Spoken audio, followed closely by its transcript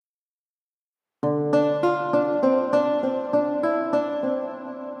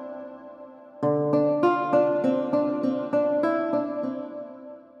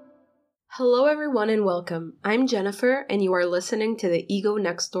everyone, and welcome. I'm Jennifer, and you are listening to the Ego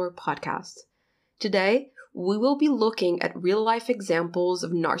Next Door podcast. Today, we will be looking at real-life examples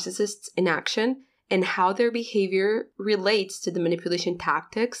of narcissists in action and how their behavior relates to the manipulation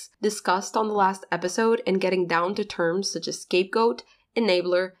tactics discussed on the last episode, and getting down to terms such as scapegoat,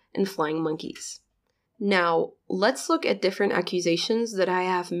 enabler, and flying monkeys. Now, let's look at different accusations that I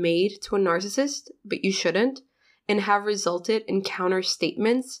have made to a narcissist, but you shouldn't, and have resulted in counter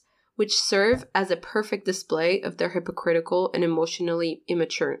statements which serve as a perfect display of their hypocritical and emotionally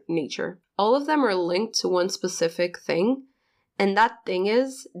immature nature. All of them are linked to one specific thing, and that thing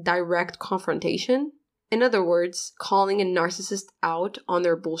is direct confrontation. In other words, calling a narcissist out on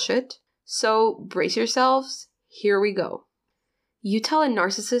their bullshit. So brace yourselves, here we go. You tell a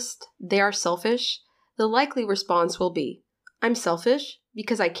narcissist they are selfish, the likely response will be, "I'm selfish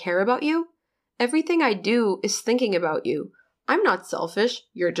because I care about you. Everything I do is thinking about you. I'm not selfish,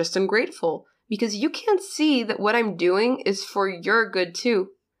 you're just ungrateful, because you can't see that what I'm doing is for your good too."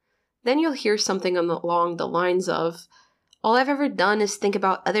 Then you'll hear something along the lines of, "All I've ever done is think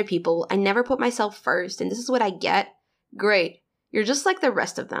about other people. I never put myself first, and this is what I get. Great, you're just like the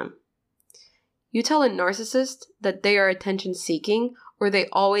rest of them." You tell a narcissist that they are attention-seeking or they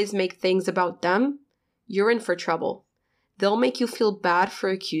always make things about them, you're in for trouble. They'll make you feel bad for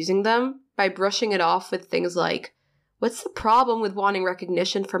accusing them by brushing it off with things like, "What's the problem with wanting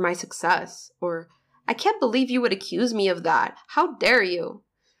recognition for my success?" Or, "I can't believe you would accuse me of that. How dare you?"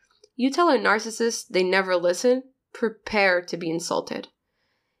 You tell a narcissist they never listen, prepare to be insulted.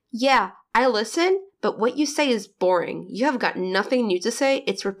 "Yeah, I listen, but what you say is boring. You have got nothing new to say.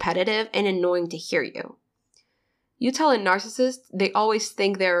 It's repetitive and annoying to hear you." You tell a narcissist they always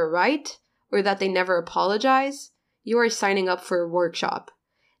think they're right or that they never apologize, you are signing up for a workshop.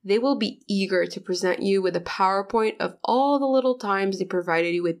 They will be eager to present you with a PowerPoint of all the little times they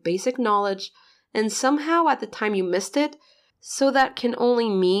provided you with basic knowledge, and somehow at the time you missed it, so that can only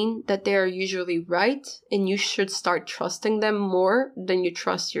mean that they are usually right and you should start trusting them more than you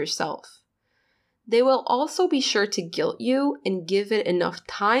trust yourself. They will also be sure to guilt you, and give it enough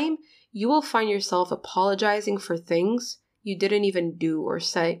time, you will find yourself apologizing for things you didn't even do or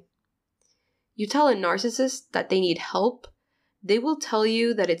say. You tell a narcissist that they need help, they will tell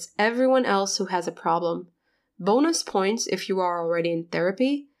you that it's everyone else who has a problem. Bonus points if you are already in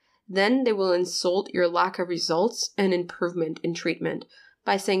therapy. Then they will insult your lack of results and improvement in treatment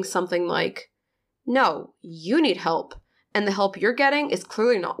by saying something like, "No, you need help, and the help you're getting is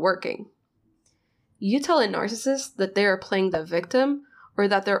clearly not working." You tell a narcissist that they are playing the victim or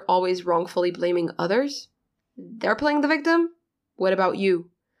that they're always wrongfully blaming others. They're playing the victim? What about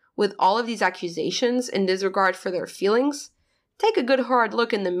you? With all of these accusations and disregard for their feelings, take a good hard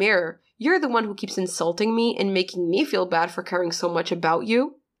look in the mirror. You're the one who keeps insulting me and making me feel bad for caring so much about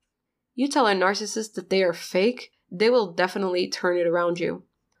you. You tell a narcissist that they are fake, they will definitely turn it around you.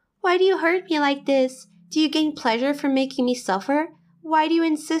 "Why do you hurt me like this? Do you gain pleasure from making me suffer? Why do you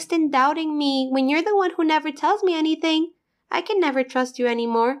insist in doubting me when you're the one who never tells me anything? I can never trust you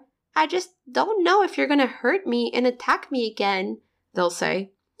anymore. I just don't know if you're gonna hurt me and attack me again," they'll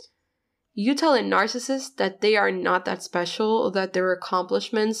say. You tell a narcissist that they are not that special, that their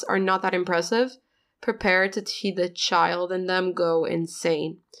accomplishments are not that impressive, prepare to see the child in them go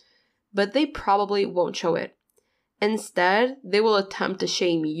insane. But they probably won't show it. Instead, they will attempt to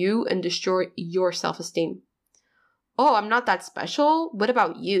shame you and destroy your self-esteem. "Oh, I'm not that special? What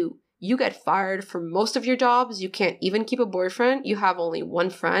about you? You get fired from most of your jobs, you can't even keep a boyfriend, you have only one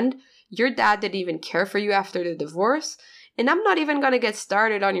friend, your dad didn't even care for you after the divorce, and I'm not even gonna get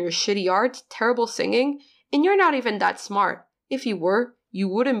started on your shitty art, terrible singing, and you're not even that smart. If you were, you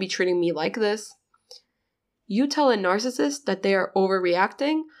wouldn't be treating me like this." You tell a narcissist that they are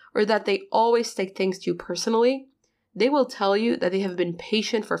overreacting or that they always take things too personally. They will tell you that they have been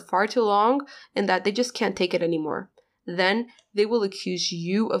patient for far too long and that they just can't take it anymore. Then they will accuse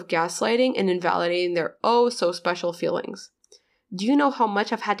you of gaslighting and invalidating their oh so special feelings. "Do you know how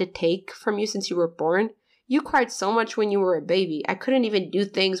much I've had to take from you since you were born? You cried so much when you were a baby. I couldn't even do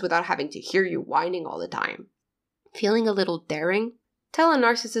things without having to hear you whining all the time." Feeling a little daring? Tell a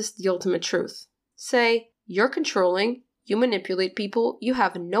narcissist the ultimate truth. Say, "You're controlling, you manipulate people, you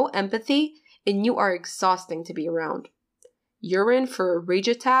have no empathy, and you are exhausting to be around. You're in for a rage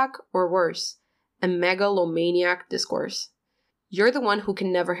attack or worse, a megalomaniac discourse. You're the one who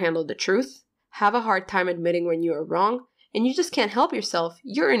can never handle the truth, have a hard time admitting when you are wrong, and you just can't help yourself.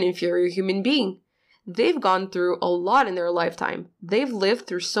 You're an inferior human being." They've gone through a lot in their lifetime. They've lived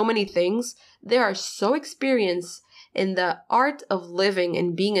through so many things. They are so experienced in the art of living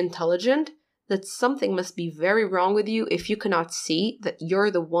and being intelligent that something must be very wrong with you if you cannot see that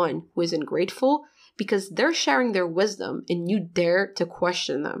you're the one who is ungrateful because they're sharing their wisdom and you dare to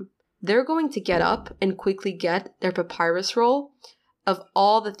question them. They're going to get up and quickly get their papyrus roll of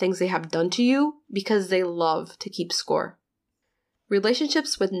all the things they have done to you because they love to keep score.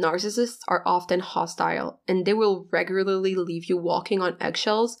 Relationships with narcissists are often hostile, and they will regularly leave you walking on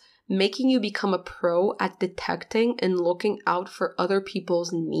eggshells, making you become a pro at detecting and looking out for other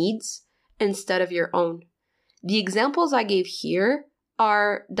people's needs instead of your own. The examples I gave here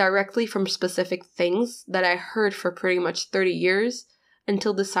are directly from specific things that I heard for pretty much 30 years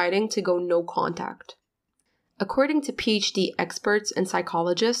until deciding to go no contact. According to PhD experts and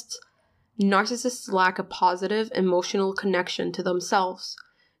psychologists, narcissists lack a positive emotional connection to themselves.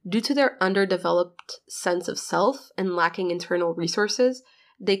 Due to their underdeveloped sense of self and lacking internal resources,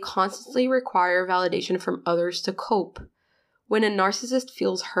 they constantly require validation from others to cope. When a narcissist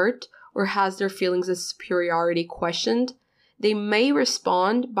feels hurt or has their feelings of superiority questioned, they may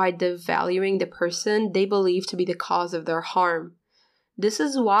respond by devaluing the person they believe to be the cause of their harm. This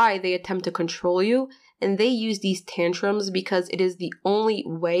is why they attempt to control you, and they use these tantrums because it is the only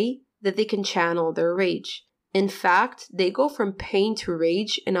way that they can channel their rage. In fact, they go from pain to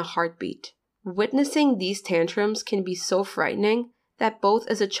rage in a heartbeat. Witnessing these tantrums can be so frightening that both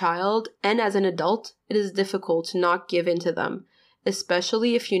as a child and as an adult, it is difficult to not give in to them,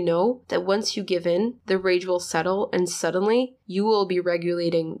 especially if you know that once you give in, the rage will settle and suddenly you will be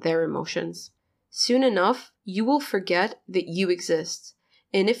regulating their emotions. Soon enough, you will forget that you exist.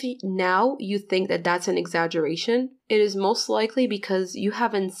 And if now you think that that's an exaggeration, it is most likely because you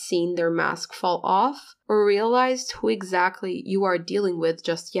haven't seen their mask fall off or realized who exactly you are dealing with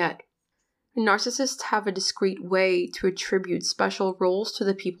just yet. Narcissists have a discreet way to attribute special roles to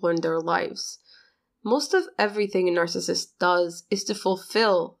the people in their lives. Most of everything a narcissist does is to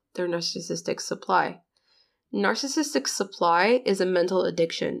fulfill their narcissistic supply. Narcissistic supply is a mental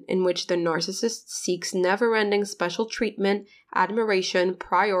addiction in which the narcissist seeks never-ending special treatment, admiration,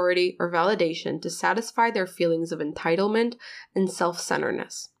 priority, or validation to satisfy their feelings of entitlement and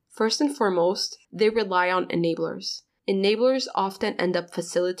self-centeredness. First and foremost, they rely on enablers. Enablers often end up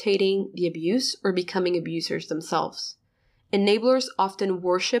facilitating the abuse or becoming abusers themselves. Enablers often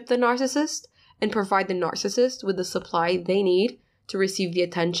worship the narcissist and provide the narcissist with the supply they need to receive the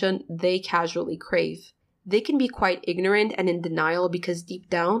attention they casually crave. They can be quite ignorant and in denial because deep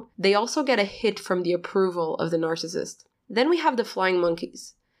down, they also get a hit from the approval of the narcissist. Then we have the flying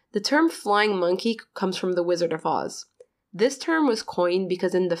monkeys. The term flying monkey comes from The Wizard of Oz. This term was coined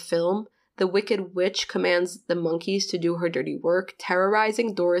because in the film, the Wicked Witch commands the monkeys to do her dirty work,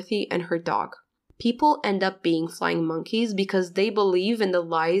 terrorizing Dorothy and her dog. People end up being flying monkeys because they believe in the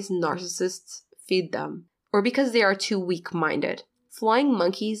lies narcissists feed them, or because they are too weak-minded. Flying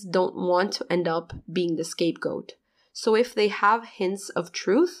monkeys don't want to end up being the scapegoat. So if they have hints of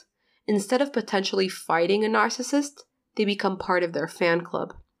truth, instead of potentially fighting a narcissist, they become part of their fan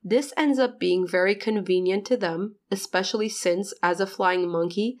club. This ends up being very convenient to them, especially since, as a flying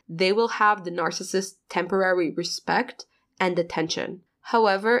monkey, they will have the narcissist's temporary respect and attention.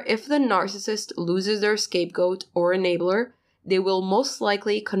 However, if the narcissist loses their scapegoat or enabler, they will most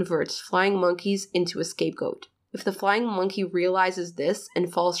likely convert flying monkeys into a scapegoat. If the flying monkey realizes this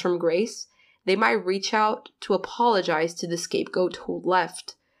and falls from grace, they might reach out to apologize to the scapegoat who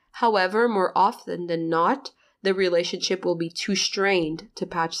left. However, more often than not, the relationship will be too strained to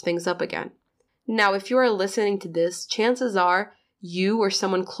patch things up again. Now, if you are listening to this, chances are you or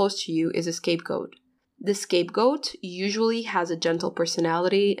someone close to you is a scapegoat. The scapegoat usually has a gentle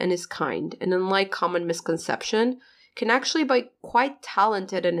personality and is kind, and unlike common misconception, can actually be quite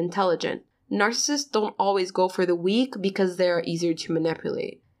talented and intelligent. Narcissists don't always go for the weak because they are easier to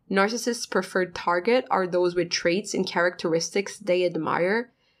manipulate. Narcissists' preferred target are those with traits and characteristics they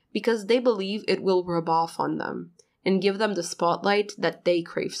admire because they believe it will rub off on them and give them the spotlight that they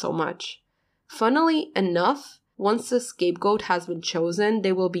crave so much. Funnily enough, once the scapegoat has been chosen,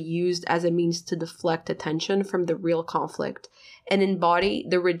 they will be used as a means to deflect attention from the real conflict and embody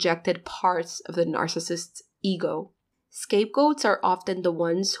the rejected parts of the narcissist's ego. Scapegoats are often the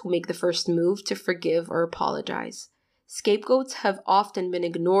ones who make the first move to forgive or apologize. Scapegoats have often been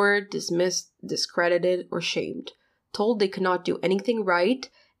ignored, dismissed, discredited, or shamed, told they cannot do anything right,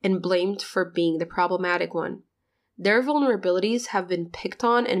 and blamed for being the problematic one. Their vulnerabilities have been picked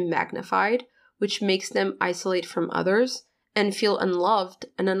on and magnified, which makes them isolate from others and feel unloved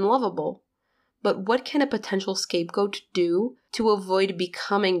and unlovable. But what can a potential scapegoat do to avoid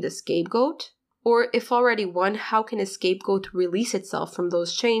becoming the scapegoat? Or if already one, how can a scapegoat release itself from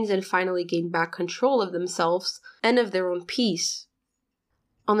those chains and finally gain back control of themselves and of their own peace?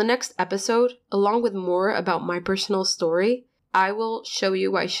 On the next episode, along with more about my personal story, I will show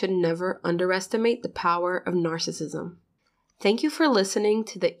you why I should never underestimate the power of narcissism. Thank you for listening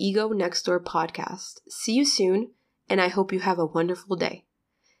to the Ego Next Door podcast. See you soon, and I hope you have a wonderful day.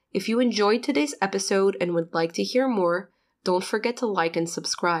 If you enjoyed today's episode and would like to hear more, don't forget to like and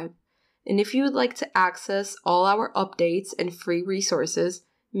subscribe. And if you would like to access all our updates and free resources,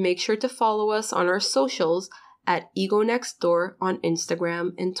 make sure to follow us on our socials at Ego Next Door on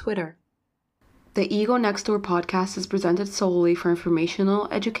Instagram and Twitter. The Ego Next Door podcast is presented solely for informational,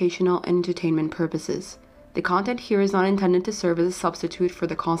 educational, and entertainment purposes. The content here is not intended to serve as a substitute for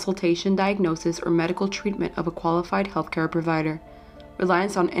the consultation, diagnosis, or medical treatment of a qualified healthcare provider.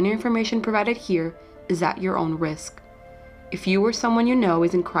 Reliance on any information provided here is at your own risk. If you or someone you know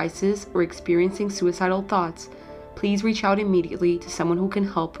is in crisis or experiencing suicidal thoughts, please reach out immediately to someone who can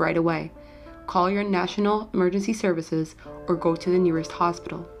help right away. Call your national emergency services or go to the nearest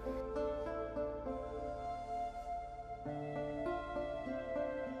hospital.